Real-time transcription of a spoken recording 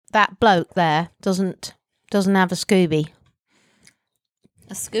that bloke there doesn't have a Scooby.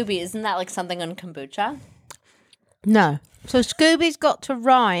 A Scooby, isn't that like something on kombucha? No. So Scooby's got to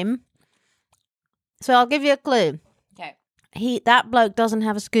rhyme. So I'll give you a clue. Okay. That bloke doesn't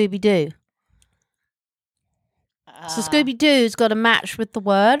have a Scooby-Doo. So Scooby-Doo's got to match with the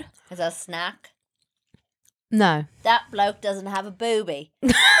word. Is that a snack? No. That bloke doesn't have a booby.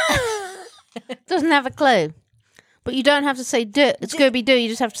 Doesn't have a clue. But you don't have to say Scooby-Doo, you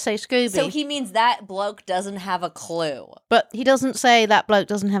just have to say Scooby. So he means that bloke doesn't have a clue. But he doesn't say that bloke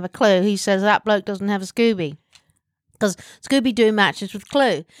doesn't have a clue. He says that bloke doesn't have a Scooby. Because Scooby-Doo matches with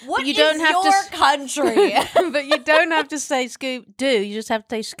clue. What but you is don't have your country? But you don't have to say Scooby-Doo. You just have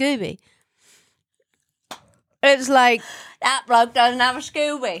to say Scooby. It's like... That bloke doesn't have a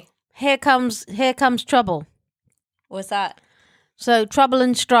Scooby. Here comes trouble. What's that? So trouble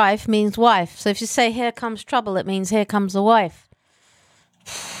and strife means wife. So if you say here comes trouble, it means here comes the wife.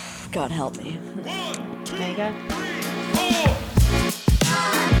 God help me. There you go.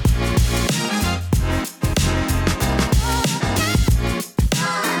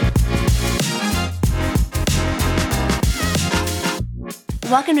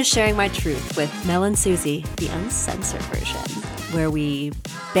 Welcome to Sharing My Truth with Mel and Susie, the uncensored version, where we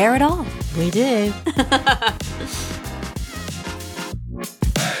bear it all. We do.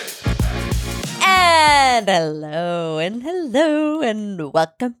 And hello, and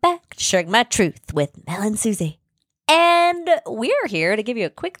welcome back to Sharing My Truth with Mel and Susie. And we're here to give you a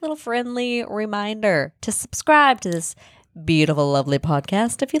quick little friendly reminder to subscribe to this beautiful, lovely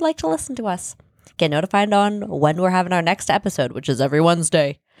podcast if you'd like to listen to us. Get notified on when we're having our next episode, which is every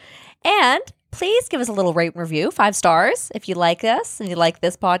Wednesday. And please give us a little rate and review, 5 stars, if you like us and you like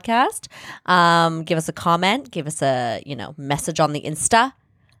this podcast. Give us a comment, give us a message on the Insta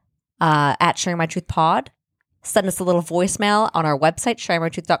at Sharing My Truth Pod. Send us a little voicemail on our website,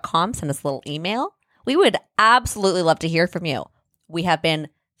 sharingmytruth.com. Send us a little email. We would absolutely love to hear from you. We have been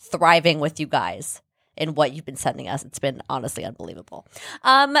thriving with you guys in what you've been sending us. It's been honestly unbelievable.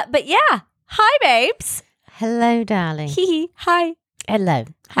 But yeah. Hi, babes. Hello, darling. Hi. Hello.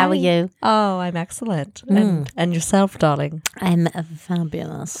 How are you? Oh, I'm excellent. And yourself, darling? I'm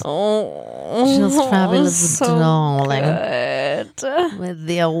fabulous. Oh, Just fabulous, so darling. Good. With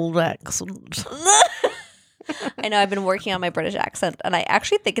the old accent. I know, I've been working on my British accent, and I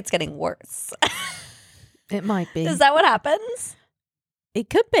actually think it's getting worse. It might be. Is that what happens? It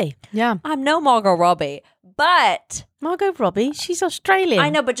could be. Yeah. I'm no Margot Robbie, but... Margot Robbie, she's Australian. I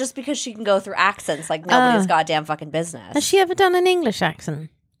know, but just because she can go through accents like nobody's goddamn fucking business. Has she ever done an English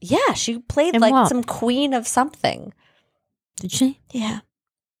accent? Yeah, she played In like what? some queen of something. Did she? Yeah.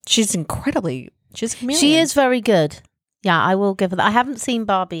 She's a chameleon. She is very good. Yeah, I will give her that. I haven't seen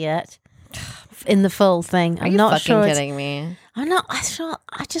Barbie yet in the full thing. Are you not fucking sure kidding me? I'm not sure.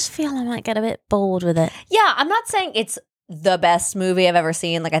 I just feel I might get a bit bored with it. Yeah, I'm not saying it's the best movie I've ever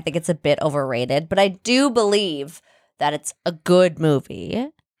seen. Like, I think it's a bit overrated, but I do believe that it's a good movie.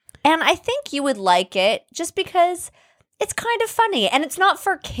 And I think you would like it just because it's kind of funny and it's not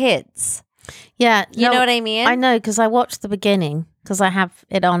for kids. Yeah. You know what I mean? I know, because I watched the beginning because I have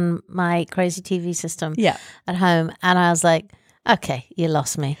it on my crazy TV system at home. And I was like, okay, you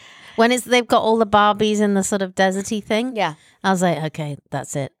lost me. When they've got all the Barbies in the sort of deserty thing. Yeah. I was like, okay,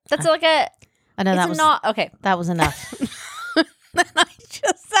 that's it. That's like a... I know that was enough. That was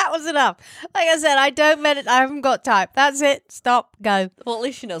enough. Like I said, I haven't got time. That's it. Stop. Go. Well, at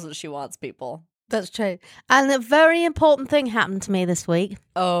least she knows what she wants, people. That's true. And a very important thing happened to me this week.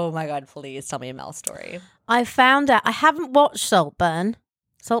 Oh my God, please tell me a Mel story. I found out, I haven't watched Saltburn.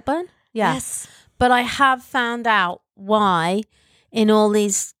 Saltburn? Yeah. Yes. But I have found out why in all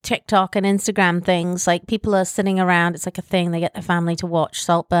these TikTok and Instagram things, like people are sitting around, it's like a thing, they get their family to watch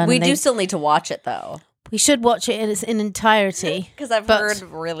Saltburn. We do still need to watch it though. We should watch it in its entirety. Because I've heard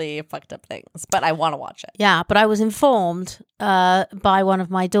really fucked up things, but I want to watch it. Yeah, but I was informed by one of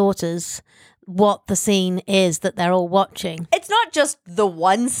my daughters what the scene is that they're all watching. It's not just the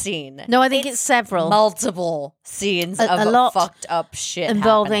one scene. No, I think it's several. Multiple scenes of a lot fucked up shit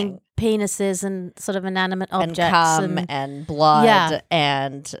involving happening. penises and sort of inanimate objects. And cum and blood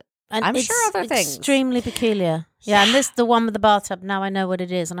and I'm sure other things. Extremely peculiar. Yeah, and the one with the bathtub, now I know what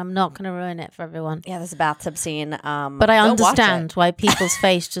it is, and I'm not going to ruin it for everyone. Yeah, there's a bathtub scene. But I understand why people's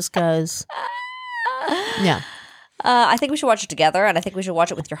face just goes, yeah. I think we should watch it together, and I think we should watch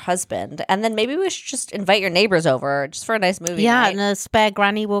it with your husband. And then maybe we should just invite your neighbors over just for a nice movie night. night. And a spare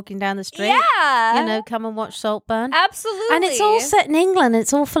granny walking down the street. Yeah. Come and watch Saltburn. Absolutely. And it's all set in England.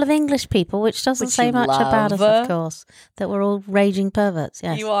 It's all full of English people, which doesn't say much about us, of course. That we're all raging perverts,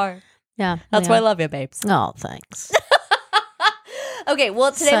 yes. You are. Yeah. That's why I love you, babes. Oh, thanks. Okay,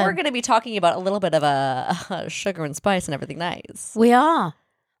 well, today we're going to be talking about a little bit of sugar and spice and everything nice. We are.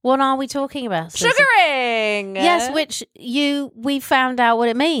 What are we talking about, Susie? Sugaring! Yes, which we found out what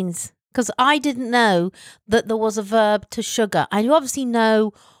it means. Because I didn't know that there was a verb to sugar. I obviously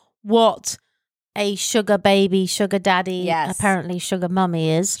know what a sugar baby, sugar daddy, apparently sugar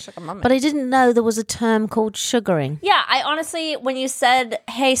mummy is. Sugar mummy. But I didn't know there was a term called sugaring. Yeah, I honestly, when you said,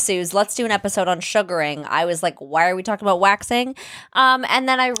 hey, Suze, let's do an episode on sugaring, I was like, why are we talking about waxing? And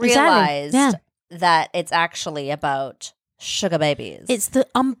then I realized that it's actually about sugar babies. It's the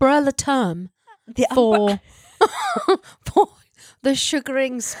umbrella term for the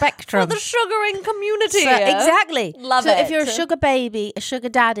sugaring spectrum. For the sugaring community. Exactly. Love it. So if you're a sugar baby, a sugar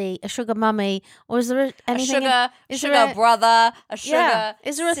daddy, a sugar mummy, or is there anything? A sugar brother, a sugar Yeah.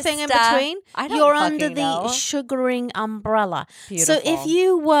 Is there a sister? thing in between? I don't You're fucking under know. the sugaring umbrella. Beautiful. So if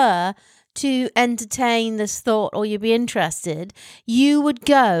you were to entertain this thought or you'd be interested, you would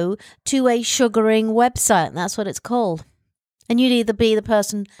go to a sugaring website, and that's what it's called. And you'd either be the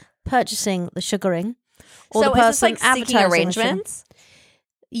person purchasing the sugaring or the person is this like seeking arrangements?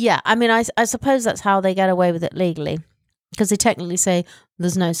 Yeah, I mean, I suppose that's how they get away with it legally, because they technically say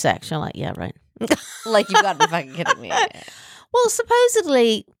there's no sex. You're like, yeah, right. Like, you gotta be fucking kidding me. Well,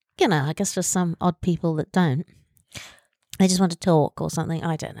 supposedly, I guess there's some odd people that don't. They just want to talk or something.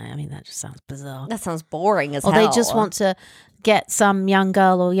 I don't know. I mean, that just sounds bizarre. That sounds boring as hell. Or they just want to get some young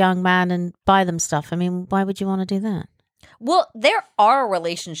girl or young man and buy them stuff. I mean, why would you want to do that? Well, there are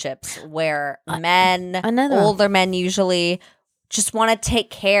relationships where men, older men usually, just want to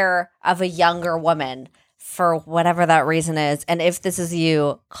take care of a younger woman for whatever that reason is. And if this is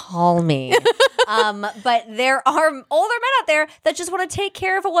you, call me. But there are older men out there that just want to take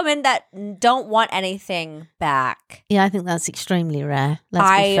care of a woman that don't want anything back. Yeah, I think that's extremely rare. Let's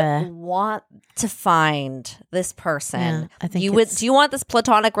be fair. I want to find this person. Yeah, I think do you want this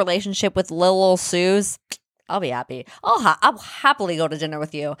platonic relationship with Lil Suze? I'll be happy. I'll happily go to dinner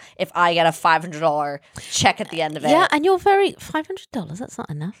with you if I get a $500 check at the end of it. Yeah, and you're $500. That's not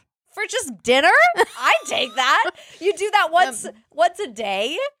enough for just dinner. I take that. You do that once a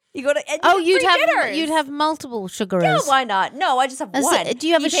day. You go to you'd have multiple sugarers. Yeah, why not? No, I just have one. Do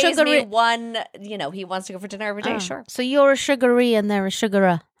you have a sugar? One. He wants to go for dinner every day. Sure. So you're a sugaree and they're a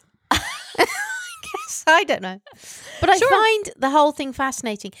sugarer. I don't know. But I find the whole thing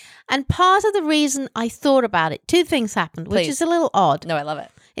fascinating. And part of the reason I thought about it, two things happened, which is a little odd. No, I love it.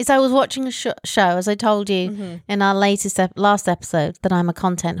 Is I was watching a show, as I told you in our last episode, that I'm a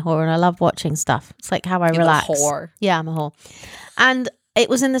content whore and I love watching stuff. It's like how I relax. A whore. Yeah, I'm a whore. And it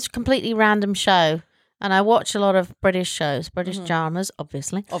was in this completely random show. And I watch a lot of British shows, British dramas,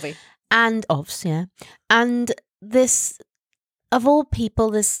 obviously. And OVS, yeah. And this, of all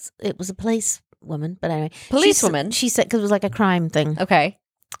people, it was a police woman, but anyway, policewoman. She said, because it was like a crime thing. Okay.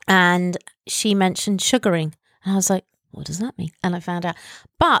 And she mentioned sugaring, and I was like, what does that mean? And I found out.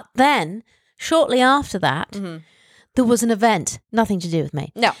 But then, shortly after that, there was an event, nothing to do with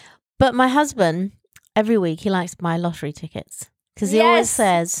me. No. But my husband, every week, he likes to buy lottery tickets because he always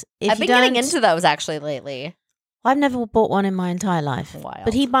says, I've been getting into those actually lately. I've never bought one in my entire life. Wild.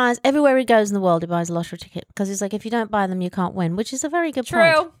 But he buys, everywhere he goes in the world, he buys a lottery ticket because he's like, if you don't buy them, you can't win, which is a very good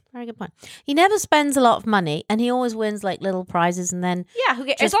point. True. Very good point. He never spends a lot of money, and he always wins like little prizes, and then who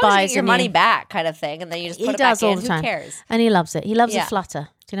cares? As long as you get your money back, kind of thing, and then you just put it back in. Who cares? And he loves it. He loves a flutter.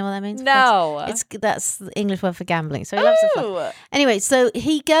 Do you know what that means? No, that's the English word for gambling. So he loves a flutter. Anyway, so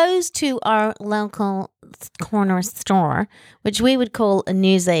he goes to our local corner store, which we would call a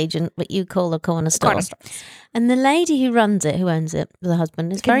newsagent, but you call a corner store. And the lady who runs it, who owns it, the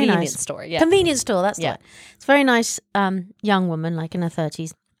husband, is very nice. Convenience store, yeah. Convenience store. That's the word. It's a very nice young woman, like in her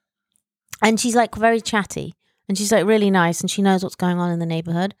 30s. And she's like very chatty, and she's like really nice, and she knows what's going on in the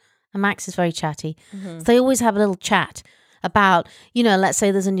neighborhood. And Max is very chatty. So they always have a little chat about, let's say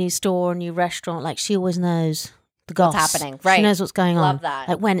there's a new store, a new restaurant. Like she always knows the goss. What's happening, right? She knows what's going on. Love that.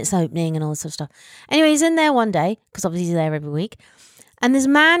 Like when it's opening and all this sort of stuff. Anyway, he's in there one day, because obviously he's there every week. And this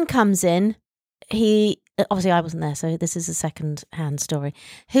man comes in. Obviously I wasn't there, so this is a second-hand story.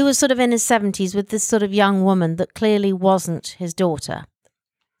 Who was sort of in his 70s with this sort of young woman that clearly wasn't his daughter.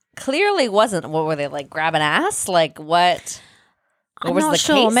 Clearly wasn't. What were they, like, grabbing ass? Like, what? I'm not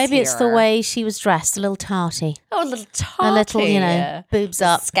sure. Maybe it's the way she was dressed, a little tarty. Oh, a little tarty. A little, boobs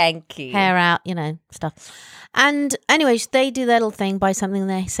up. Skanky. Hair out, stuff. And anyway, they do their little thing, buy something,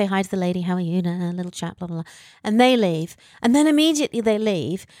 they say hi to the lady, how are you? A little chat, blah, blah, blah. And they leave. And then immediately they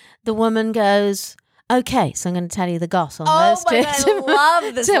leave, the woman goes, okay, so I'm going to tell you the goss on Oh those my two. God, I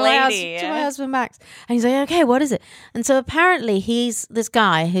love this lady. To my husband, Max. And he's like, okay, what is it? And so apparently he's this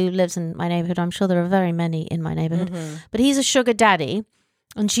guy who lives in my neighborhood. I'm sure there are very many in my neighborhood. But he's a sugar daddy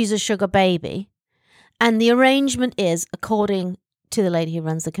and she's a sugar baby. And the arrangement is, according to the lady who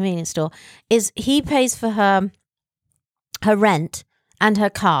runs the convenience store, is he pays for her rent and her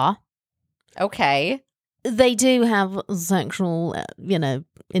car. Okay. They do have sexual,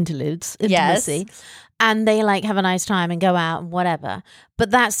 interludes, intimacy. Yes. And they like have a nice time and go out and whatever.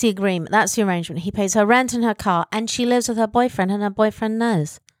 But that's the agreement. That's the arrangement. He pays her rent and her car and she lives with her boyfriend and her boyfriend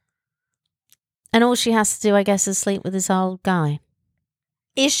knows. And all she has to do, I guess, is sleep with this old guy.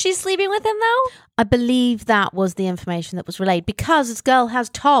 Is she sleeping with him though? I believe that was the information that was relayed because this girl has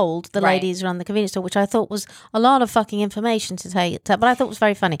told the ladies who run the convenience store, which I thought was a lot of fucking information to tell you, but I thought it was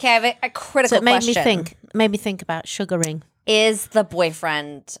very funny. Okay, I have a critical So it made question. made me think about sugaring. Is the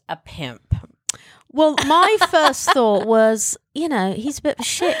boyfriend a pimp? Well, my first thought was, he's a bit of a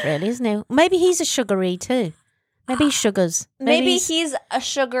shit, really, isn't he? Maybe he's a sugary too. Maybe he sugars. Maybe he's a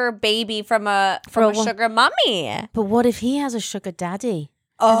sugar baby from a sugar mummy. But what if he has a sugar daddy?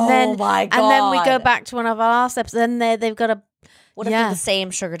 Oh and then, my God. And then we go back to one of our last episodes. Then they've got a... What if they're the same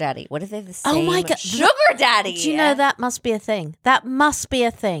sugar daddy? What if they have the same my God. sugar daddy? Do you know that must be a thing? That must be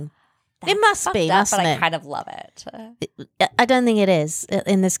a thing. It must be, mustn't but it? I kind of love it. I don't think it is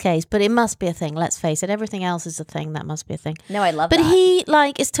in this case, but it must be a thing. Let's face it. Everything else is a thing. That must be a thing. No, I love that. But he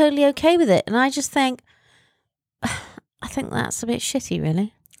is totally okay with it. And I just think, I think that's a bit shitty,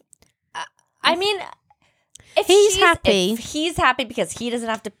 really. I mean... If he's happy because he doesn't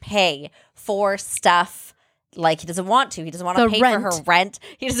have to pay for stuff like he doesn't want to. He doesn't want to pay for her rent.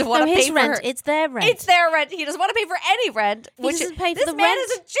 He doesn't want to pay for rent. her. It's their rent. It's their rent. He doesn't want to pay for any rent. He doesn't pay for this the man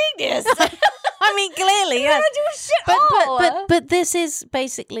rent. is a genius. I mean, clearly, He yes. doesn't do shit all. But this is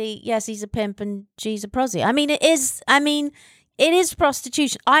basically, yes, he's a pimp and she's a prosy. I mean, it is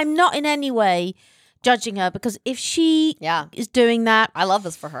prostitution. I'm not in any way judging her because if she is doing that, I love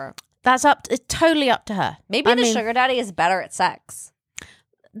this for her. That's it's totally up to her. Maybe the sugar daddy is better at sex.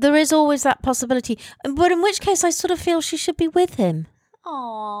 There is always that possibility. But in which case, I sort of feel she should be with him.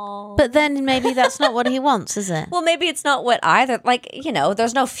 Oh. But then maybe that's not what he wants, is it? Well, maybe it's not what either.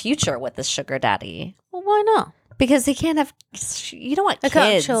 There's no future with this sugar daddy. Well, why not? Because he can't have... You don't want kids.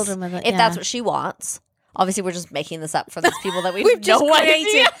 Can't have children with it, if that's what she wants. Obviously, we're just making this up for these people that we've just created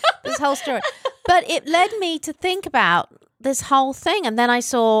idea. This whole story. But it led me to think about this whole thing. And then I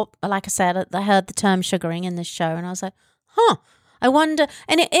saw, like I said, I heard the term sugaring in this show and I was like, I wonder.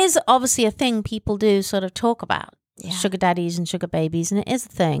 And it is obviously a thing people do sort of talk about, sugar daddies and sugar babies. And it is a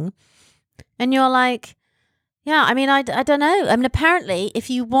thing. And you're like, yeah, I mean, I don't know. I mean, apparently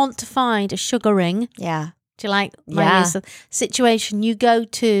if you want to find a sugaring, do you like my use of situation, you go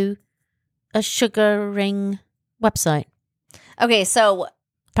to a sugaring website. Okay, so...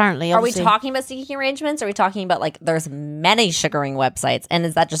 Apparently, are we talking about seeking arrangements? Or are we talking about there's many sugaring websites, and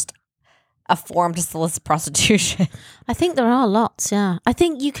is that just a form to solicit prostitution? I think there are lots. Yeah, I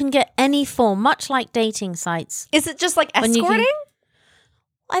think you can get any form, much like dating sites. Is it just like escorting?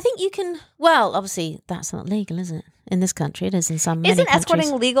 I think you can. Well, obviously that's not legal, is it? In this country, it is in some. Isn't many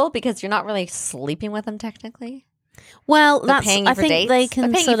escorting countries. legal because you're not really sleeping with them technically? Well, They're paying you I for think dates. they can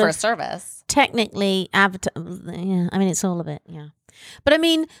They're paying sort you for of a service. Technically advertise. Yeah, I mean it's all of it. Yeah. But I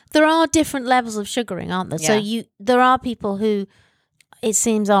mean, there are different levels of sugaring, aren't there? Yeah. So there are people who, it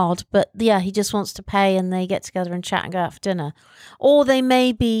seems odd, but he just wants to pay and they get together and chat and go out for dinner. Or they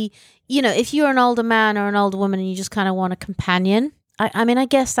may be, if you're an older man or an older woman and you just kind of want a companion, I mean, I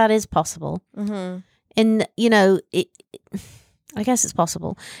guess that is possible. Mm-hmm. And, I guess it's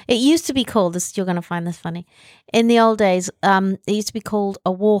possible. It used to be called, this, you're going to find this funny, in the old days, it used to be called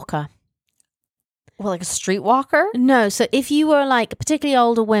a walker. Well, like a streetwalker? No, so if you were particularly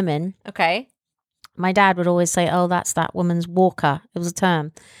older women, okay, my dad would always say, "Oh, that's that woman's walker." It was a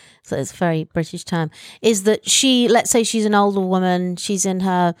term, so it's a very British term. Is that let's say she's an older woman, she's in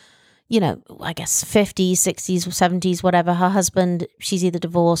her, I guess 50s, 60s, 70s, whatever. Her husband, she's either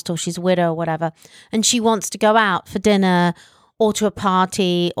divorced or she's a widow or whatever, and she wants to go out for dinner or to a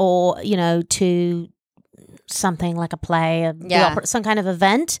party or to something like a play, the opera, some kind of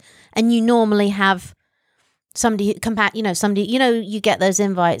event, and you normally have somebody who somebody, you get those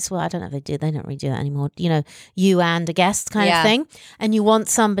invites. Well, I don't know if they do. They don't really do that anymore. You and a guest kind of thing, and you want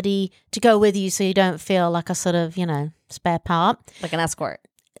somebody to go with you so you don't feel like a sort of spare part, like an escort.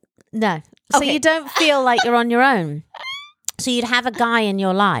 No, so you don't feel like you're on your own. So you'd have a guy in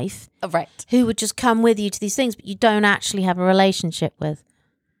your life, right, who would just come with you to these things, but you don't actually have a relationship with.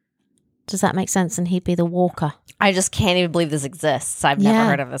 Does that make sense? And he'd be the walker. I just can't even believe this exists. I've never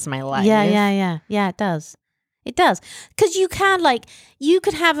heard of this in my life. Yeah, it does. It does. Because you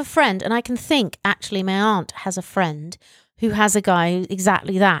could have a friend, and I can think, actually, my aunt has a friend who has a guy who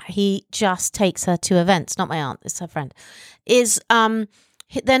exactly that. He just takes her to events. Not my aunt, it's her friend.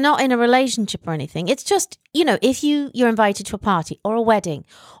 They're not in a relationship or anything. It's just, if you're invited to a party or a wedding,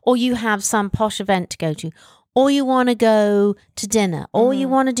 or you have some posh event to go to, or you want to go to dinner, or you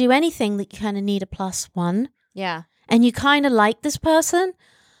want to do anything that you kind of need a +1. Yeah. And you kind of like this person,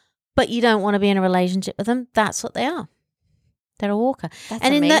 but you don't want to be in a relationship with them. That's what they are. They're a walker. That's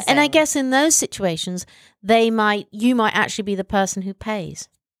and amazing. and I guess in those situations, you might actually be the person who pays.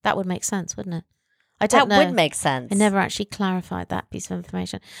 That would make sense, wouldn't it? I don't know. That would make sense. I never actually clarified that piece of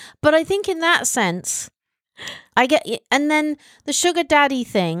information. But I think in that sense, I get it. And then the sugar daddy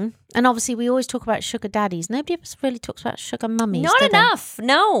thing, and obviously we always talk about sugar daddies. Nobody ever really talks about sugar mummies. Not enough.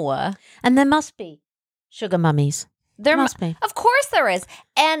 No. And there must be sugar mummies. There must be. Of course there is.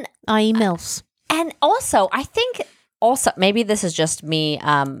 And i.e. MILFs. And also, I think maybe this is just me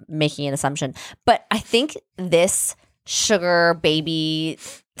making an assumption, but I think this sugar baby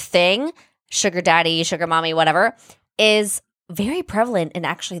thing, sugar daddy, sugar mommy, whatever, is very prevalent in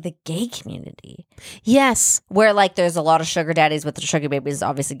actually the gay community. Yes. Where there's a lot of sugar daddies with the sugar babies,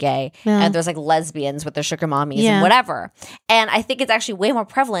 obviously gay, and there's lesbians with their sugar mommies and whatever. And I think it's actually way more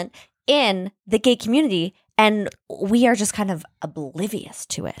prevalent in the gay community, and we are just kind of oblivious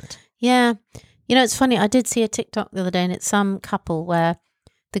to it. Yeah. It's funny. I did see a TikTok the other day, and it's some couple where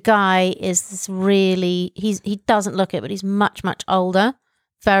the guy is this really, he doesn't look it, but he's much, much older,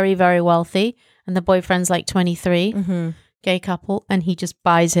 very, very wealthy. And the boyfriend's 23, gay couple. And he just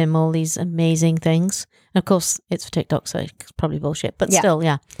buys him all these amazing things. And of course, it's for TikTok, so it's probably bullshit. But still,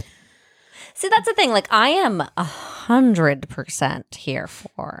 yeah. See, that's the thing. I am 100% here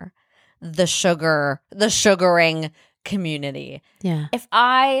for the sugaring community. Yeah.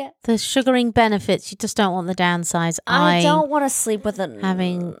 The sugaring benefits, you just don't want the downsides. I don't want to sleep with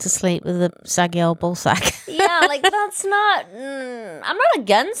having to sleep with a saggy old ball sack. Yeah, that's not, I'm not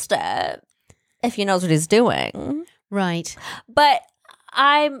against it if he knows what he's doing. Right. But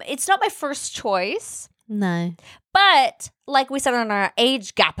it's not my first choice. No. But like we said on our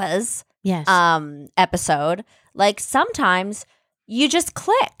age gappers episode, sometimes you just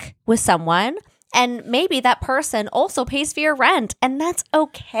click with someone, and maybe that person also pays for your rent, and that's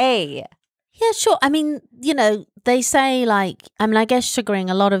okay. Yeah, sure. I mean, they say I guess sugaring,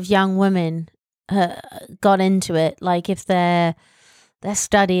 a lot of young women got into it. If they're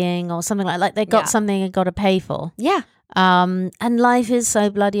studying or something like they got something and got to pay for. Yeah. And life is so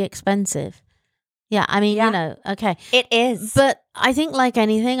bloody expensive. Yeah, I mean, okay. It is. But I think like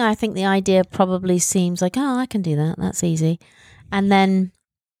anything, I think the idea probably seems like, oh, I can do that. That's easy. And then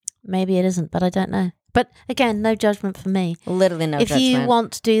maybe it isn't, but I don't know. But again, no judgment for me. Literally no judgment. If you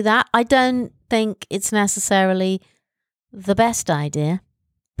want to do that, I don't think it's necessarily the best idea.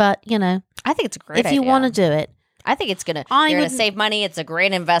 But, I think it's a great idea. If you want to do it. I think it's you're going to save money. It's a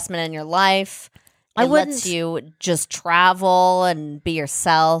great investment in your life. It lets you just travel and be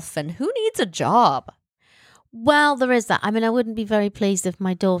yourself. And who needs a job? Well, there is that. I mean, I wouldn't be very pleased if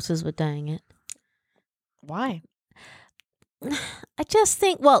my daughters were doing it. Why? I just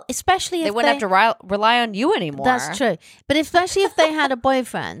think, especially if they wouldn't have to rely on you anymore. That's true. But especially if they had a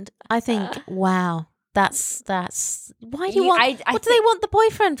boyfriend, I think, wow, that's why do you want? What do they want the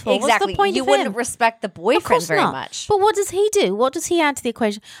boyfriend for? Exactly. What's the point you of wouldn't him? respect the boyfriend very much. But what does he do? What does he add to the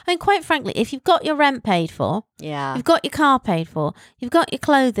equation? I mean, quite frankly, if you've got your rent paid for, you've got your car paid for, you've got your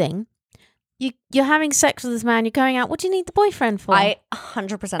clothing, you're having sex with this man, you're going out. What do you need the boyfriend for? I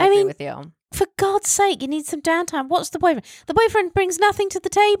 100% agree with you. For God's sake, you need some downtime. What's the boyfriend? The boyfriend brings nothing to the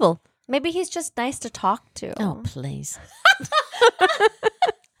table. Maybe he's just nice to talk to. Oh, please.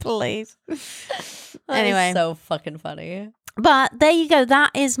 Please. Anyway. So fucking funny. But there you go.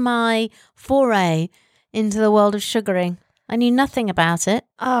 That is my foray into the world of sugaring. I knew nothing about it.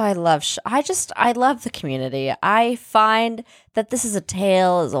 Oh, I love the community. I find that this is a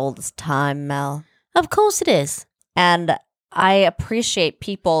tale as old as time, Mel. Of course it is. And I appreciate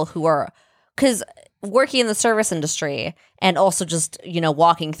people who are, because working in the service industry and also just,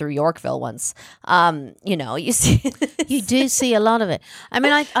 walking through Yorkville once, you see You do see a lot of it. I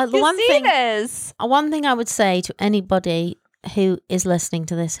mean, one thing I would say to anybody who is listening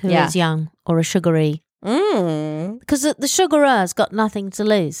to this, who is young or a sugary, because the sugarer's got nothing to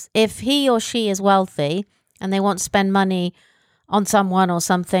lose. If he or she is wealthy and they want to spend money on someone or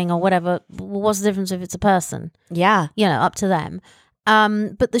something or whatever, what's the difference if it's a person? Yeah. Up to them.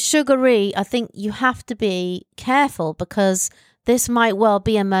 But the sugary, I think you have to be careful because this might well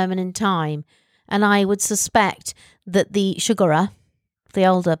be a moment in time. And I would suspect that the sugarer, the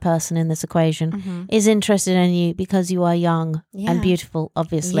older person in this equation, is interested in you because you are young and beautiful,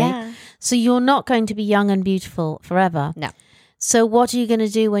 obviously. Yeah. So you're not going to be young and beautiful forever. No. So what are you going to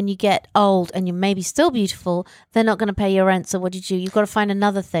do when you get old and you're maybe still beautiful? They're not going to pay your rent. So what do you do? You've got to find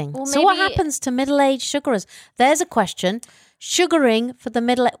another thing. Well, so what maybe- happens to middle-aged sugarers? There's a question. Sugaring for the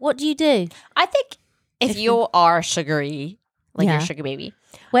middle. What do you do? I think if you are sugary, like Yeah. your sugar baby.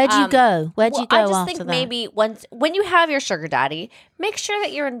 Where do you go? Where do you go I just after think that? maybe when you have your sugar daddy, make sure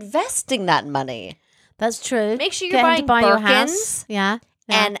that you're investing that money. That's true. Make sure you're Get him to buy buying your Birkins house. Yeah.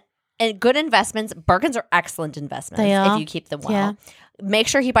 Yeah. and good investments. Birkins are excellent investments They are. if you keep them well. Yeah. Make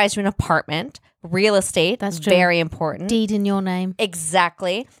sure he buys you an apartment. Real estate. That's true. Very important. Deed in your name.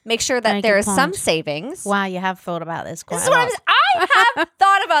 Exactly. Make sure Very that good there is some point. savings. Wow, you have thought about this quite This is a what lot. I have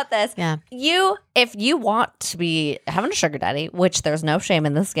thought about this. Yeah. If you want to be having a sugar daddy, which there's no shame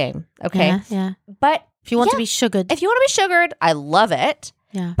in this game, okay? Yeah. Yeah. But If you want to Yeah. be sugared. if you want to be sugared, I love it.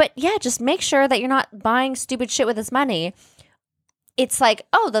 Yeah. But yeah, just make sure that you're not buying stupid shit with this money. It's like,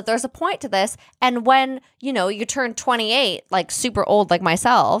 oh, that there's a point to this. And when, you turn 28, like super old like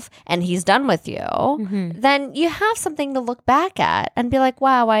myself, and he's done with you, then you have something to look back at and be like,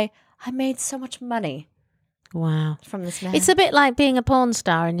 wow, I made so much money Wow. from this man. It's a bit like being a porn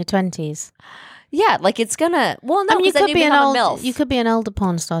star in your 20s. Yeah, like it's gonna. Well, no, I mean, you because then could you be an become old. a MILF. You could be an older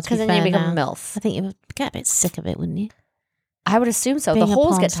porn star. Because Because then you become a now. MILF. I think you would get a bit sick of it, wouldn't you? I would assume so. Being The a holes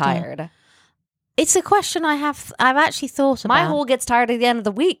porn get star. tired. It's a question I've actually thought about. My hole gets tired at the end of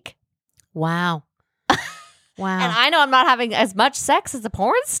the week. Wow. Wow. And I know I'm not having as much sex as a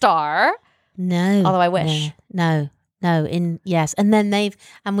porn star. No. Although I wish. No. Yes. And then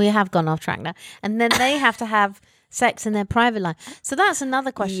we have gone off track now. And then they have to have sex in their private life. So that's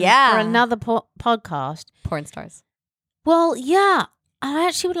another question Yeah. for another podcast. Porn stars. Well, yeah. I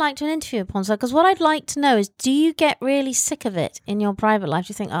actually would like to interview a porn star because what I'd like to know is, do you get really sick of it in your private life?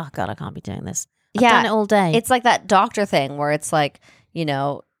 Do you think, oh God, I can't be doing this? I've done it all day. It's like that doctor thing where it's like, you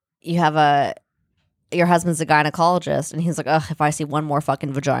have your husband's a gynecologist and he's like, ugh, if I see one more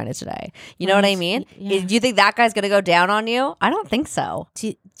fucking vagina today. You know what I Right. mean? Yeah. Do you think that guy's going to go down on you? I don't think so.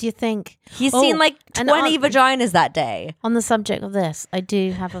 do you think He's Oh, seen like and 20 vaginas that day. on the subject of this, I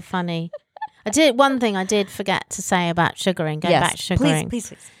do have a funny. One thing I did forget to say about sugaring. Going back to sugaring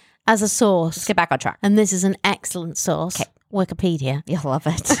Please. as a Let's source, get back on track. and this is an excellent source. Okay. Wikipedia. You'll love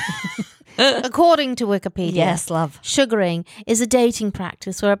it. According to Wikipedia, Yes, love. sugaring is a dating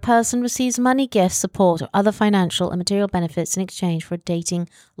practice where a person receives money, gifts, support, or other financial and material benefits in exchange for a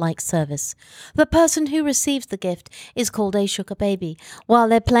dating-like service. The person who receives the gift is called a sugar baby, while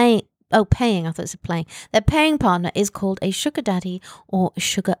their paying, I thought it said playing. Their paying partner is called a sugar daddy or a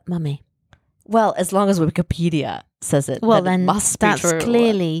sugar mummy. Well, as long as Wikipedia says it, Well, then then it must be that's true.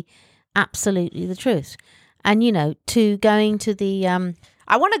 clearly absolutely the truth. And, to going to the...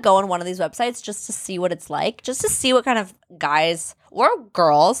 I want to go on one of these websites just to see what it's like, just to see what kind of guys or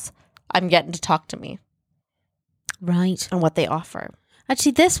girls I'm getting to talk to me Right. and what they offer.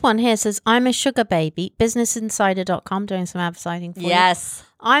 Actually, this one here says, I'm a sugar baby, businessinsider.com, doing some advertising for you. Yes.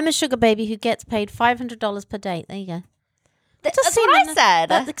 I'm a sugar baby who gets paid $500 per date. There you go. That does That's seem what I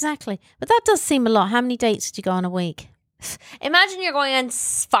said. Exactly. But that does seem a lot. How many dates do you go on a week? Imagine you're going on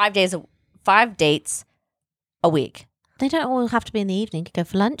 5 dates a week. They don't all have to be in the evening. You go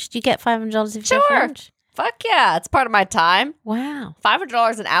for lunch. Do you get $500 if you go for Sure. lunch? Fuck yeah. It's part of my time. Wow.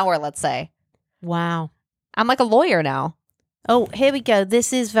 $500 an hour, let's say. Wow. I'm like a lawyer now. Oh, here we go.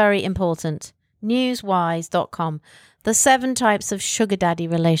 This is very important. Newswise.com. The 7 types of sugar daddy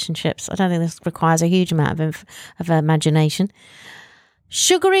relationships. I don't think this requires a huge amount of imagination.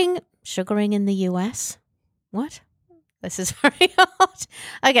 Sugaring in the US. What? This is very hard.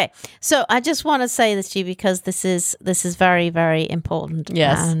 Okay, so I just want to say this to you because this is very, very important.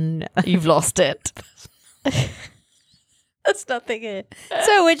 Yes. And You've lost it. there's nothing here.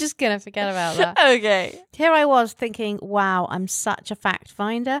 So we're just going to forget about that. Okay. Here I was thinking, wow, I'm such a fact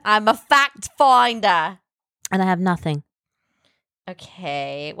finder I'm a fact finder. and I have nothing.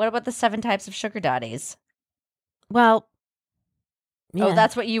 Okay. What about the 7 types of sugar daddies? Well, Oh, yeah.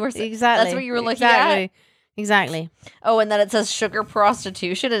 that's what you were saying. Exactly. That's what you were looking at. Exactly. Oh, and then it says sugar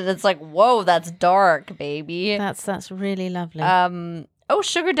prostitution, and it's like, whoa, that's dark, baby. That's really lovely.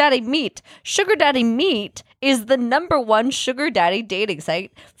 Sugar Daddy Meet. Sugar Daddy Meet is the #1 sugar daddy dating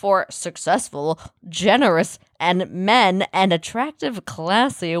site for successful, generous, and men and attractive,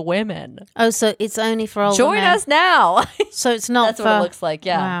 classy women. Oh, so it's only for older Join men. us now. So it's not That's for... what it looks like.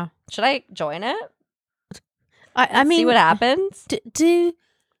 Yeah. Wow. Should I join it? I mean, See what happens. do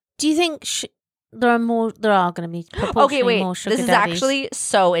you think there are going to be proportionally more sugar This is daddies actually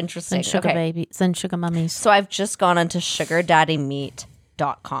so interesting. than sugar babies, than sugar mummies. So I've just gone onto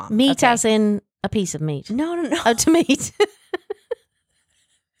sugardaddymeat.com. Meat as in a piece of meat. No. Oh, to meat.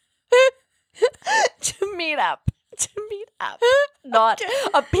 To meet up. Not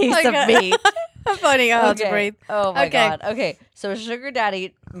a piece of meat. I'm finding it hard to breathe. Oh my God. Okay. So sugar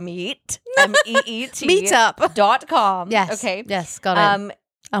daddy meat, MEET. Meetup.com. Yes. Okay. Yes, got it.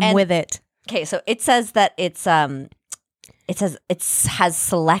 I'm with it. Okay, so it says that it has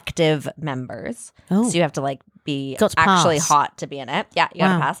selective members. Oh. So you have to like be Got to actually pass. hot to be in it. Yeah, you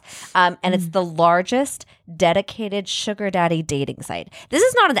gotta pass. And it's the largest dedicated sugar daddy dating site. This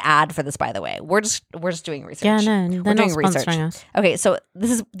is not an ad for this, by the way. We're just doing research. Yeah, no, we're they're doing not sponsoring us. Okay, so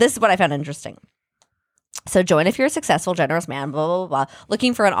this is what I found interesting. So join if you're a successful, generous man, blah, blah, blah, blah,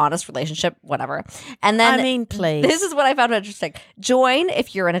 looking for an honest relationship, whatever. And then I mean, please. This is what I found interesting. Join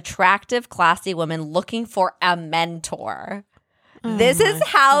if you're an attractive, classy woman looking for a mentor. This is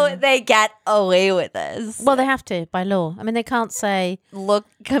how they get away with this. Well, they have to by law. I mean, they can't say, Look,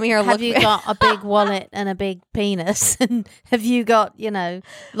 come here, have you got a big wallet and a big penis? And have you got,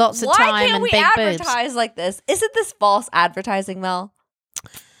 lots of time and big boobs? Why can't we advertise like this? Isn't this false advertising, Mel?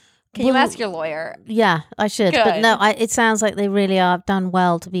 Can you ask your lawyer? Yeah, I should. Good. But no, it sounds like they really are done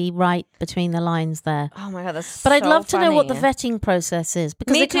well to be right between the lines there. Oh my God, that's But I'd so love to know what the funny. vetting process is.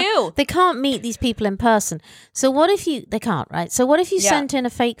 Because Me too. They can't meet these people in person. So what if they can't, right? So what if you sent in a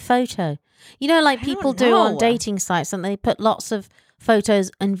fake photo? Like people do on dating sites, and they put lots of photos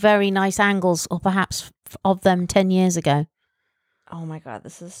and very nice angles, or perhaps of them 10 years ago. Oh my God,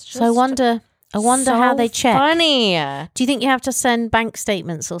 this is just... So I wonder how they check. Funny. Do you think you have to send bank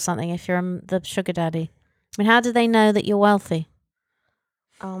statements or something if you're the sugar daddy? I mean, how do they know that you're wealthy?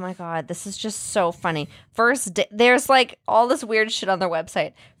 Oh my God, this is just so funny. There's like all this weird shit on their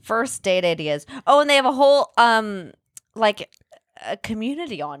website. First date ideas. Oh, and they have a whole like a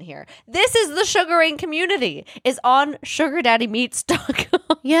community on here. This is the sugaring community. Is on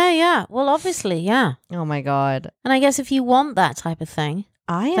sugardaddymeats.com. Yeah. Well, obviously, yeah. Oh my God. And I guess if you want that type of thing,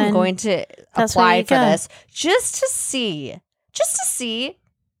 I am going to apply for this just to see.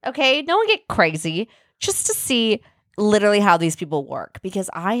 Okay, no one get crazy. Just to see literally how these people work, because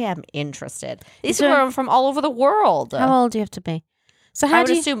I am interested. These people are from all over the world. How old do you have to be? So I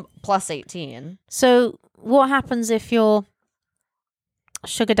would assume plus 18. So what happens if you're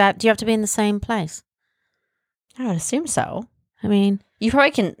sugar dad? Do you have to be in the same place? I would assume so. I mean, you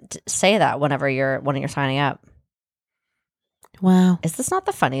probably can say that when you're signing up. Wow. Is this not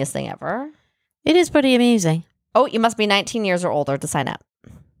the funniest thing ever? It is pretty amusing. Oh, you must be 19 years or older to sign up.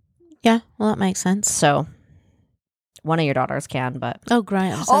 Yeah, well, that makes sense. So one of your daughters can, but... Oh,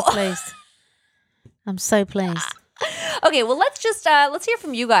 great. I'm so pleased. I'm so pleased. Okay, well, let's hear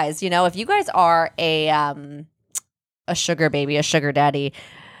from you guys. If you guys are a sugar baby, a sugar daddy,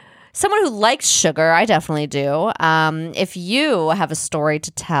 someone who likes sugar, I definitely do. If you have a story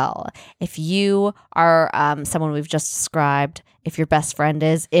to tell, if you are someone we've just described, if your best friend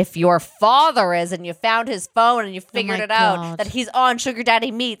is, if your father is, and you found his phone and you figured it out that he's on Sugar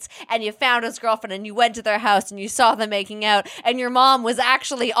Daddy Meats, and you found his girlfriend and you went to their house and you saw them making out, and your mom was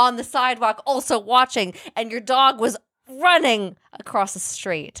actually on the sidewalk also watching, and your dog was running across the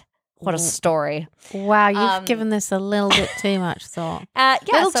street. What a story. Wow, you've given this a little bit too much thought. Yeah, a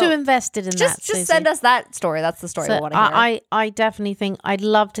little too invested in that, Just Susie. send us that story. That's the story we want to hear. I definitely think I'd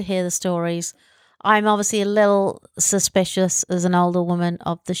love to hear the stories. I'm obviously a little suspicious as an older woman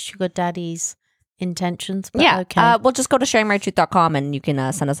of the sugar daddy's intentions. But okay. Well, just go to sharingmytruth.com and you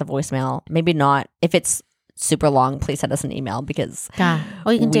can send us a voicemail. Maybe not. If it's super long, please send us an email, because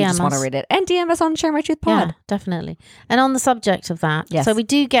or you can DM just want to read it. And DM us on Share My Truth Pod. Yeah, definitely. And on the subject of that, yes. So we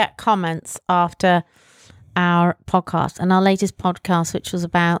do get comments after our podcast, and our latest podcast, which was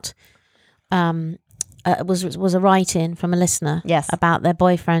about was a write-in from a listener, about their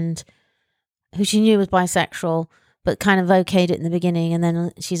boyfriend who she knew was bisexual, but kind of okayed it in the beginning, and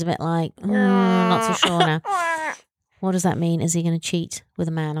then she's a bit like, not so sure now. What does that mean? Is he going to cheat with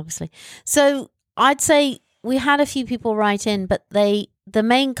a man? Obviously. So I'd say we had a few people write in, but the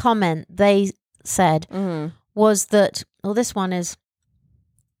main comment they said was that, this one is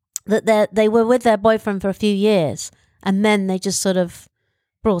that they were with their boyfriend for a few years, and then they just sort of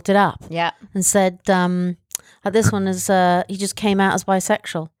brought it up, and said, this one is he just came out as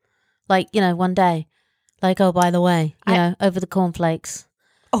bisexual, like one day, like, oh, by the way, over the cornflakes.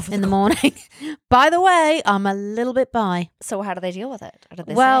 In the morning. By the way, I'm a little bit bi. So how do they deal with it? What did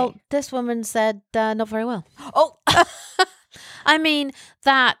they say? This woman said not very well. Oh. I mean,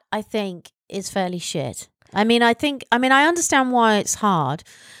 that I think is fairly shit. I mean, I understand why it's hard,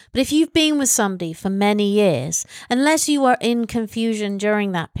 but if you've been with somebody for many years, unless you were in confusion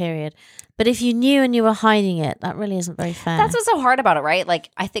during that period, but if you knew and you were hiding it, that really isn't very fair. That's what's so hard about it, right?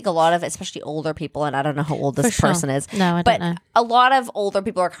 Like, I think a lot of, especially older people, and I don't know how old this person is. No, I don't know. A lot of older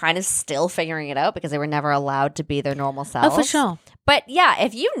people are kind of still figuring it out because they were never allowed to be their normal selves. Oh, for sure. But yeah,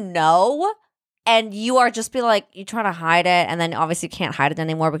 if you know and you are just be like, you try to hide it, and then obviously you can't hide it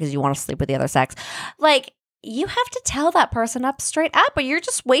anymore because you want to sleep with the other sex, like, you have to tell that person up straight up, or you're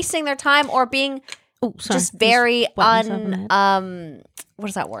just wasting their time or being just very what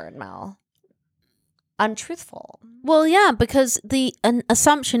is that word, Mel? Untruthful. Well, yeah, because an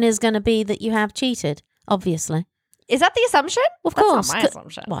assumption is going to be that you have cheated, obviously. Is that the assumption? Of That's course. not my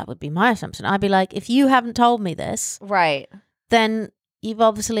assumption. Well, it would be my assumption. I'd be like, if you haven't told me this, right, then you've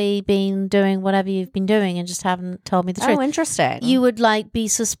obviously been doing whatever you've been doing and just haven't told me the truth. Oh, interesting. You would like be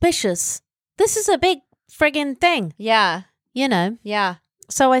suspicious. This is a big friggin' thing. Yeah. You know? Yeah.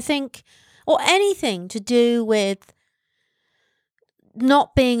 So I think, or anything to do with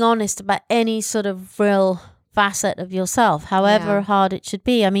not being honest about any sort of real facet of yourself, however hard it should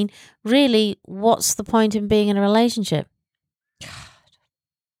be. I mean, really, what's the point in being in a relationship?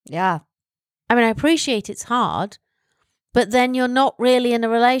 Yeah. I mean, I appreciate it's hard, but then you're not really in a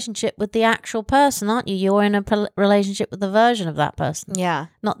relationship with the actual person, aren't you? You're in a relationship with a version of that person. Yeah.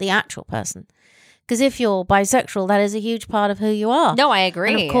 Not the actual person. Because if you're bisexual, that is a huge part of who you are. No, I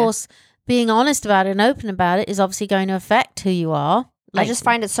agree. And of course, being honest about it and open about it is obviously going to affect who you are. Like, I just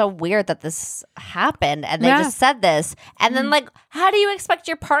find it so weird that this happened and they just said this. And then, like, how do you expect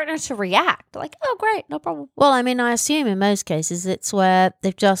your partner to react? Like, oh, great, no problem. Well, I mean, I assume in most cases it's where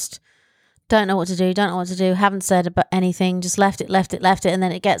they've just don't know what to do, haven't said about anything, just left it, and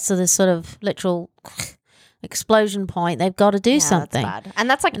then it gets to this sort of literal explosion point. They've got to do something. That's bad. And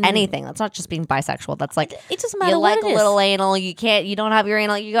that's like anything. That's not just being bisexual. That's like, it doesn't matter you what like a little anal, you don't have your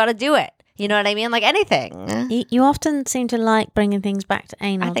anal, you got to do it. You know what I mean? Like anything. You often seem to like bringing things back to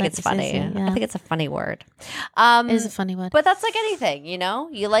anal. I think it's funny. I think it's a funny word. It is a funny word. But that's like anything, you know?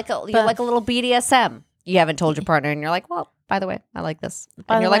 You like a little BDSM. You haven't told your partner and you're like, well, by the way, I like this.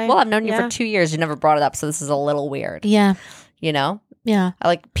 And you're like, well, I've known you for 2 years. You never brought it up, so this is a little weird. Yeah. You know? Yeah. I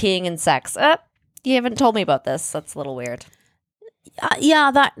like peeing and sex. You haven't told me about this. That's a little weird.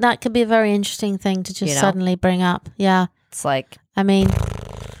 Yeah, that could be a very interesting thing to just suddenly bring up. Yeah. It's like, I mean,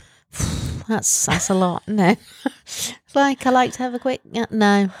 that's a lot. No. Like, I like to have a quick,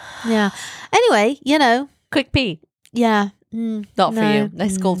 no. Yeah. Anyway, you know. Quick pee. Yeah. Not for you.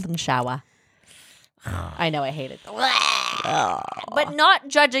 Nice golden shower. I know, I hate it. But not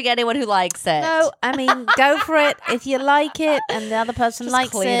judging anyone who likes it. No, I mean, go for it. If you like it and the other person just likes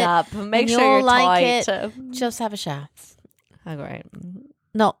clean it, up. Make and sure you all you're like tight. it, just have a shower. Oh, great.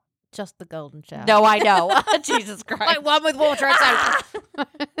 Not just the golden shower. No, I know. Jesus Christ. Like one with water and soap.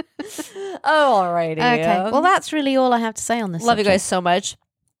 Oh, alrighty. Okay. Well, that's really all I have to say on this. Love you guys so much.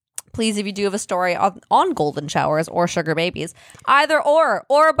 Please, if you do have a story on golden showers or sugar babies, either or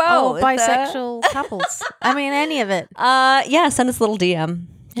both. Oh, bisexual couples. I mean, any of it. Send us a little DM.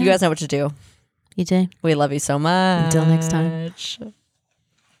 You guys know what to do. You do. We love you so much. Until next time.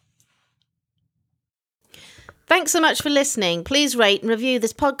 Thanks so much for listening. Please rate and review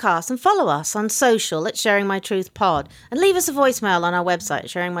this podcast and follow us on social at Sharing My Truth Pod, and leave us a voicemail on our website,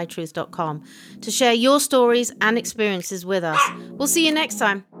 sharingmytruth.com, to share your stories and experiences with us. We'll see you next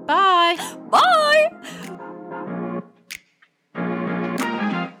time. Bye. Bye.